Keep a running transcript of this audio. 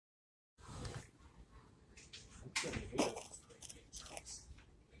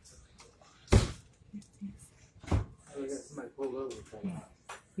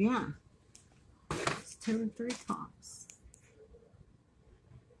Yeah. It's 2 or 3 tops.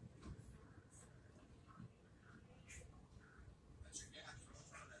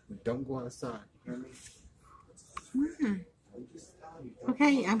 Don't go outside. You know what I mean?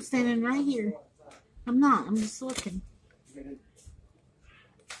 Okay, I'm standing right here. I'm not. I'm just looking.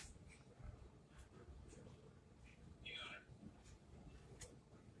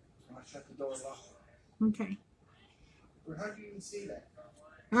 I'll shut the door off. Okay. How do you even see that?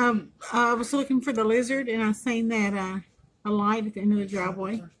 I was looking for the lizard, and I seen that a light at the end of the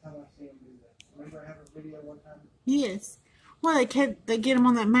driveway. First time I see him do that. Remember I have a video one time? Yes. Well, they get them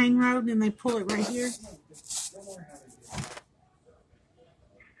on that main road, and they pull it right here. Don't worry how they do it.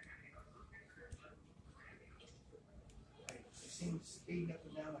 Hey, you see him speeding up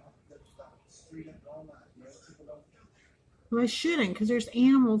and down the street all night. You know, people don't. Well, they shouldn't, because there's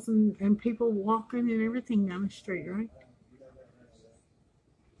animals and people walking and everything down the street, right?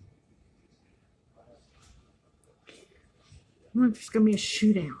 I wonder if there's going to be a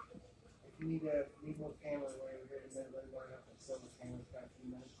shootout. If you need more cameras over here, then let it up and sell the cameras back a few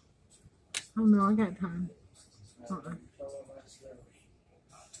minutes. Oh, no, I got time.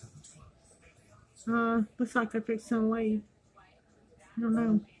 Looks like they're fixing to leave. I don't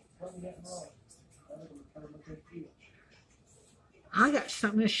know. I got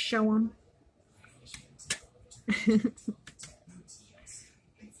something to show them.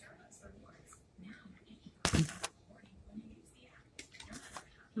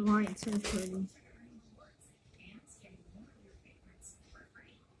 The lights are pretty.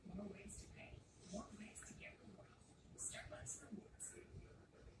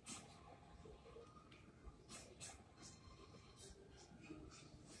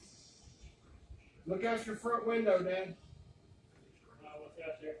 Look out your front window, Dad. What's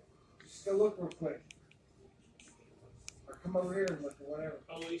out there? Just go look real quick. Or come over here and look or whatever.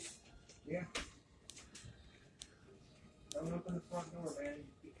 Police? Yeah. Don't open the front door, man.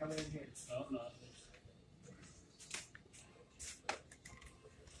 You coming in here. Oh, no.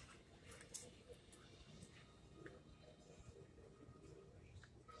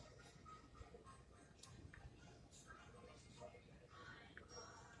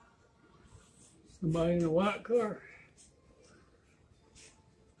 Somebody in a white car.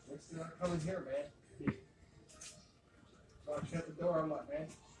 Let's not come in here, man. So I shut the door. I'm like, man.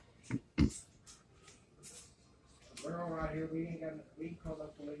 We're all right here. We ain't called no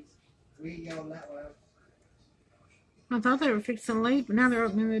police. We ain't yelling that loud. I thought they were fixing to leave, but now they're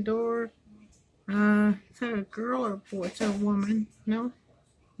opening the door. Is that a girl or a boy? It's a woman. No?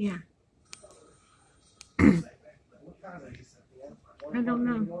 Yeah. What time is it? I don't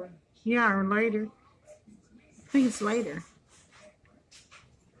know. Yeah, or later. I think it's later.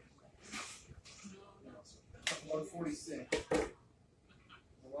 1:46. The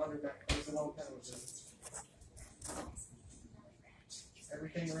laundromat closed a long time ago.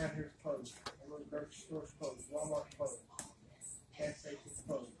 Everything around here is closed. Every grocery store is closed. Walmart's closed. Gas station's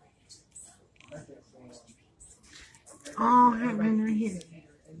closed. Nothing's going on. Oh, happening right here.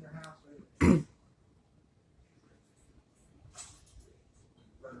 In your house,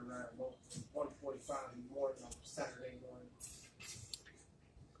 running around 1:45 in the morning on Saturday morning.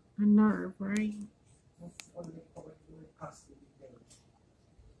 A nerve, right? What do they possibly be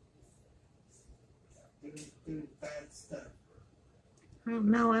doing? Doing bad stuff. I don't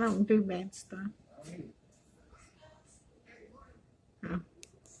know. I don't do bad stuff. Oh,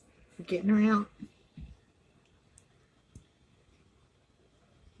 getting her out.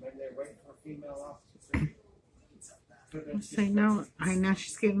 Maybe they're waiting for a female officer. I say no. I know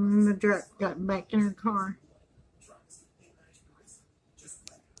she's getting in the truck, got back in her car.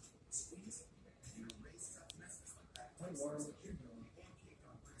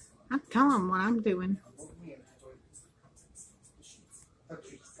 I'm telling them what I'm doing.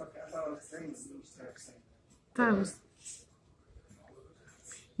 Those.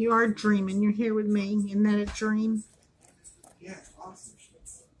 You are dreaming. You're here with me. Isn't that a dream? Yeah, awesome.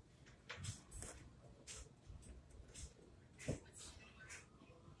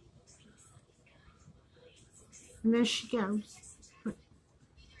 And there she goes.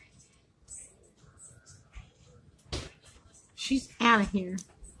 She's out of here.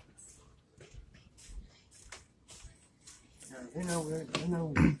 They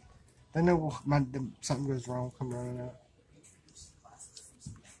know something goes wrong. Come running out.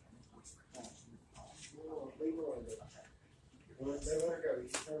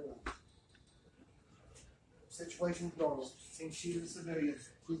 Situation's normal. Seems she's a civilian.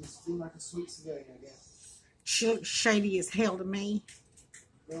 Seems like a sweet civilian, I guess. She looks shady as hell to me.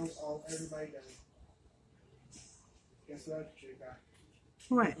 Girls, everybody does. Guess what, you got?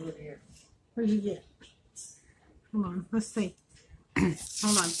 What? Look here. What did you get? Hold on. Let's see.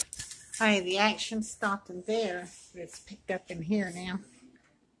 Hold on. Hey, the action stopped in there, but it's picked up in here now.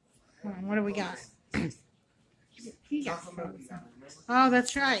 Hold on. What do we got? You got Chocolate milk you got, remember? Oh,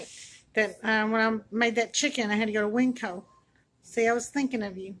 that's right. That when I made that chicken, I had to go to Winco. See, I was thinking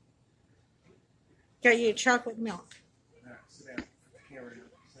of you. Got you chocolate milk. All right, sit down. Camera down.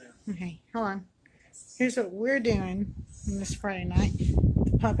 Sit down. Okay, hold on. Here's what we're doing on this Friday night.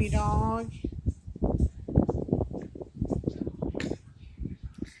 The puppy dog.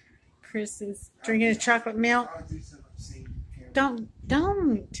 Chris is drinking his chocolate milk. I'll do some obscene camera.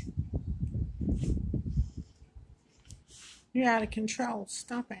 Don't. You're out of control.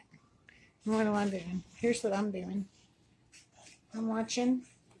 Stop it. What am I doing? Here's what I'm doing. I'm watching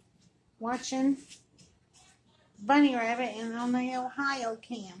Bunny Rabbit and on the Ohio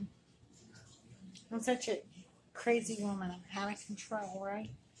cam. I'm such a crazy woman. I'm out of control, right?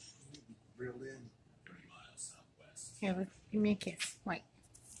 Reeled in. Here, look, give me a kiss. Wait.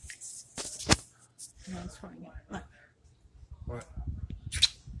 That's what I got. Look. What?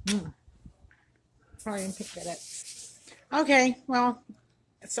 Probably didn't pick that up. Okay, well,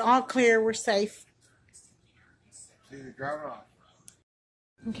 it's all clear. We're safe. So either drive it off.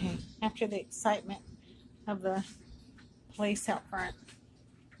 Okay, after the excitement of the police out front,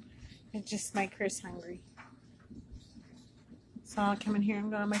 it just made Chris hungry. So I'll come in here. I'm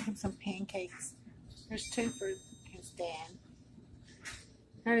going to make him some pancakes. There's 2 for his dad.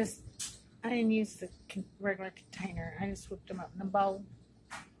 I didn't use the regular container. I just whipped them up in a bowl.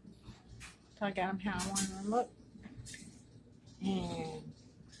 So I got them how I wanted them to look. And,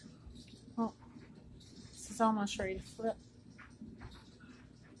 oh, this is almost ready to flip.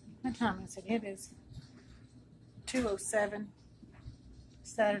 What time is it? It is 2:07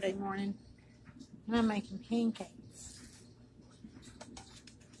 Saturday morning. And I'm making pancakes.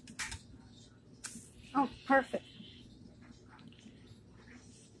 Oh, perfect.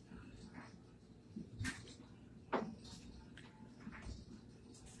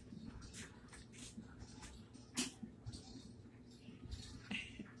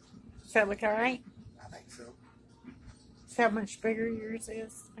 Does that look all right? I think so. See how much bigger yours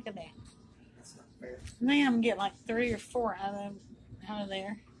is? Look at that. That's not fair. Now I'm gonna get like 3 or 4 out of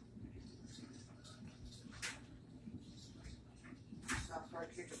there. It's not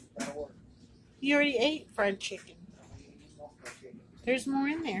fried chicken. That'll work. You already ate fried chicken. No, we need more fried chicken. There's more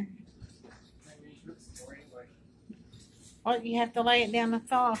in there. Maybe we should cook some more anyway. Well, you have to lay it down to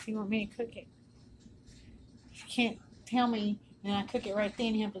thaw if you want me to cook it. You can't tell me and I cook it right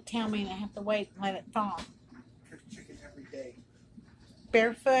then. You have to tell me and I have to wait and let it thaw. Cook chicken every day.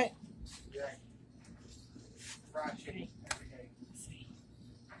 Barefoot. Yeah. Fried chicken every day. Let's see.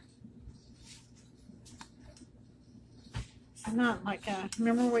 It's not like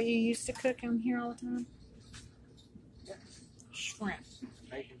remember what you used to cook in here all the time? Yeah. Shrimp.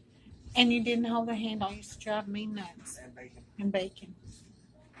 Bacon And you didn't hold the handle. You used to drive me nuts. and bacon. And bacon.